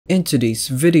In today's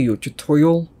video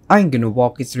tutorial, I'm gonna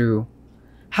walk you through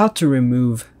how to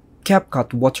remove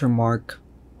Capcut watermark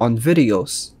on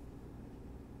videos.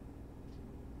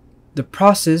 The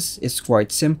process is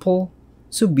quite simple,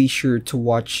 so be sure to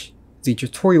watch the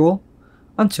tutorial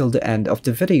until the end of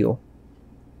the video.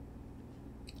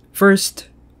 First,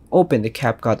 open the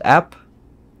Capcut app.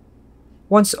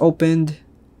 Once opened,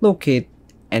 locate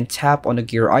and tap on the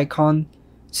gear icon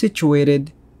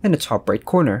situated in the top right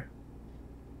corner.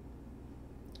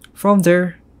 From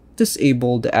there,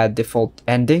 disable the Add Default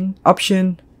Ending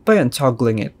option by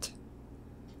untoggling it.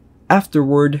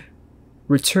 Afterward,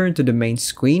 return to the main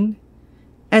screen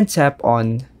and tap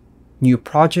on New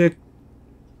Project.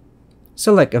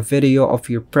 Select a video of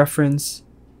your preference,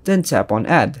 then tap on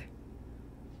Add.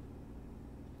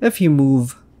 If you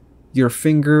move your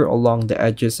finger along the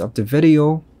edges of the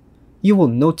video, you will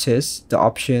notice the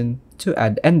option to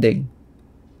add ending.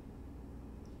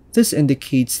 This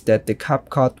indicates that the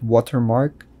Capcut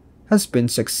watermark has been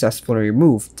successfully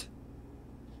removed.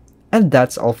 And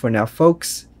that's all for now,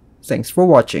 folks. Thanks for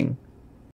watching.